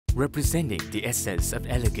Representing the essence of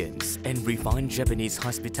elegance and refined Japanese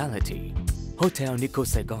hospitality, Hotel Nikko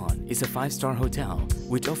Saigon is a 5-star hotel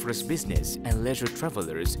which offers business and leisure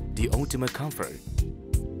travelers the ultimate comfort.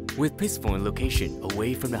 With peaceful location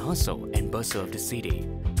away from the hustle and bustle of the city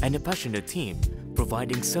and a passionate team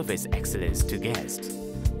providing service excellence to guests,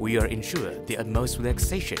 we are ensured the utmost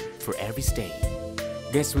relaxation for every stay.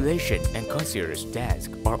 Guest relation and concierge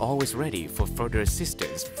desk are always ready for further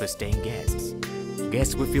assistance for staying guests.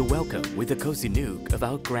 Guests will feel welcome with the cozy nook of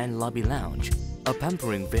our grand lobby lounge, a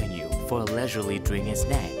pampering venue for a leisurely drink and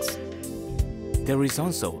snacks. There is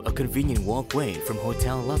also a convenient walkway from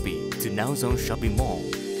hotel lobby to Naozone shopping mall.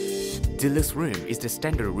 Deluxe room is the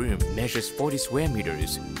standard room, measures 40 square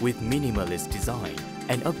meters with minimalist design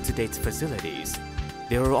and up-to-date facilities.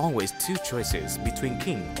 There are always 2 choices between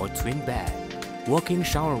king or twin bed, walk-in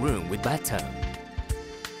shower room with bathtub,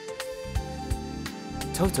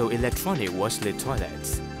 total electronic washlet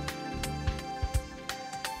toilets,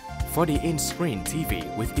 40-inch screen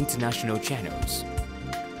TV with international channels,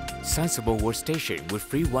 sizable workstation with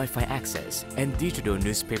free Wi-Fi access and digital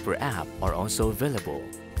newspaper app are also available.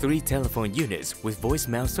 3 telephone units with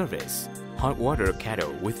voicemail service, hot water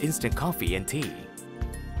kettle with instant coffee and tea,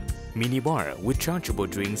 mini bar with chargeable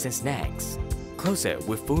drinks and snacks, closet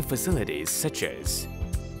with food facilities such as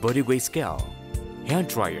body weight scale, hair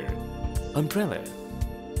dryer, umbrella,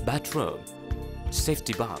 bathrobe,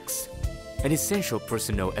 safety box, and essential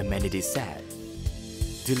personal amenity set.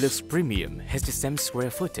 Deluxe Premium has the same square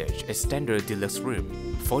footage as standard deluxe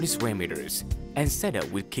room, 40 square meters, and set up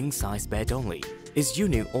with king-size bed only. Its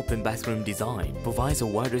unique open bathroom design provides a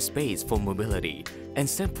wider space for mobility and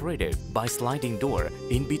separated by sliding door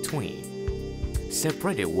in between.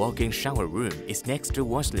 Separated walk-in shower room is next to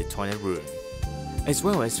washlet toilet room. As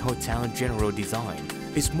well as hotel general design,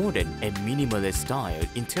 its modern and minimalist style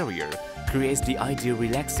interior creates the ideal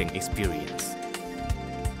relaxing experience.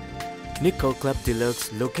 Nikko Club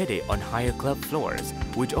Deluxe, located on higher club floors,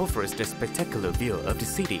 which offers the spectacular view of the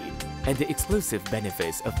city and the exclusive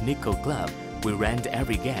benefits of Nikko Club, will grant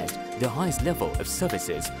every guest the highest level of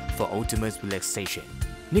services for ultimate relaxation.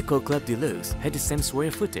 Nikko Club Deluxe had the same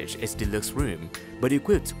square footage as Deluxe Room, but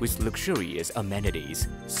equipped with luxurious amenities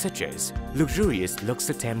such as luxurious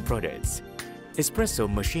L'Occitane products, espresso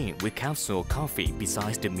machine with capsule coffee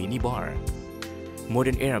besides the mini bar,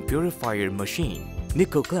 modern air purifier machine.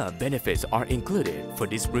 Nikko Club benefits are included for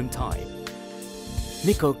this room type.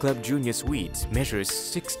 Nikko Club Junior Suite measures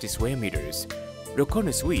 60 square meters. The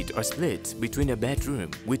corner suite are split between a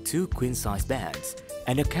bedroom with 2 queen-size beds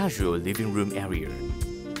and a casual living room area.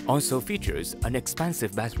 Also features an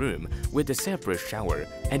expansive bathroom with a separate shower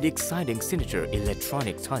and exciting signature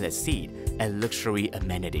electronic toilet seat and luxury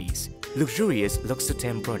amenities. Luxurious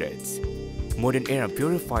L'Occitane products, modern air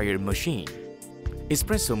purifier machine,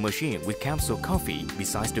 espresso machine with capsule coffee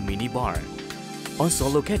besides the mini bar. Also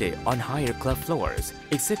located on higher club floors,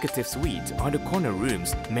 executive suites on the corner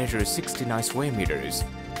rooms measure 69 square meters.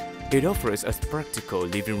 It offers a practical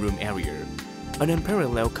living room area, an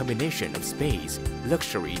unparalleled combination of space,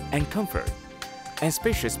 luxury, and comfort, and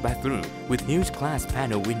spacious bathroom with huge glass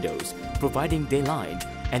panel windows providing daylight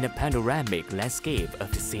and a panoramic landscape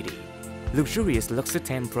of the city. Luxurious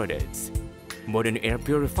L'Occitane products, modern air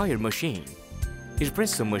purifier machine,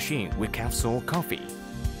 espresso machine with capsule coffee.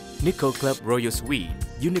 Nikko Club Royal Suite,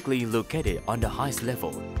 uniquely located on the highest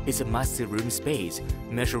level, is a massive room space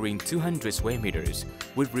measuring 200 square meters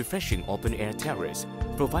with refreshing open-air terrace,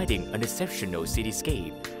 providing an exceptional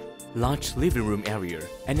cityscape, large living room area,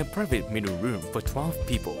 and a private middle room for 12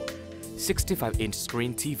 people. 65-inch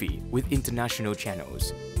screen TV with international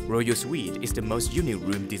channels. Royal Suite is the most unique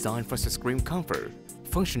room designed for extreme comfort,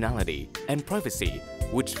 functionality, and privacy,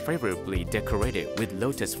 which favorably decorated with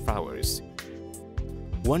lotus flowers.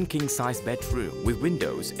 1 king-size bedroom with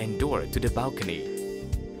windows and door to the balcony.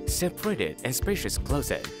 Separated and spacious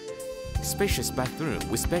closet. Spacious bathroom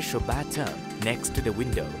with special bathtub next to the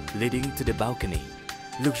window leading to the balcony.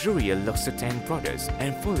 Luxurious L'Occitane products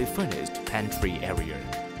and fully furnished pantry area.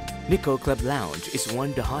 Nikko Club Lounge is one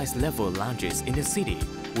of the highest level lounges in the city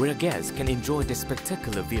where guests can enjoy the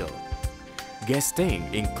spectacular view. Guests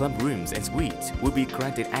staying in club rooms and suites will be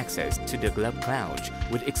granted access to the club lounge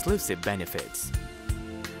with exclusive benefits.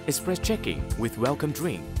 Express check-in with welcome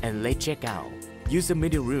drink and late check-out. Use the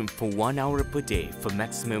middle room for 1 hour per day for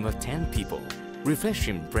maximum of 10 people.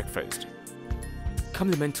 Refreshing breakfast.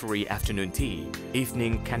 Complimentary afternoon tea,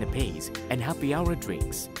 evening canapes, and happy hour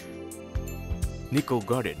drinks. Nikko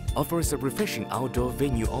Garden offers a refreshing outdoor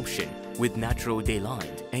venue option with natural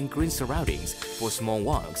daylight and green surroundings for small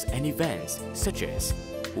walks and events such as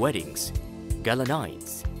weddings, gala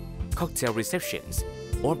nights, cocktail receptions,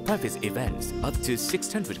 or private events up to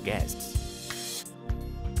 600 guests.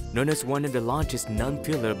 Known as one of the largest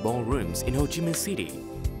non-pillar ballrooms in Ho Chi Minh City,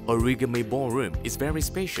 Origami Ballroom is very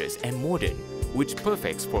spacious and modern, which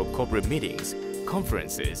perfects for corporate meetings,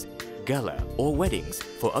 conferences, gala or weddings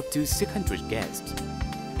for up to 600 guests.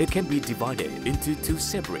 It can be divided into two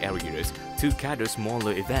separate areas to cater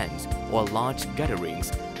smaller events or large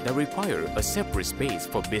gatherings that require a separate space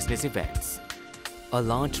for business events. A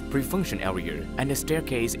large pre-function area and a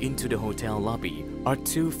staircase into the hotel lobby are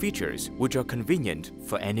two features which are convenient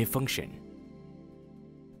for any function.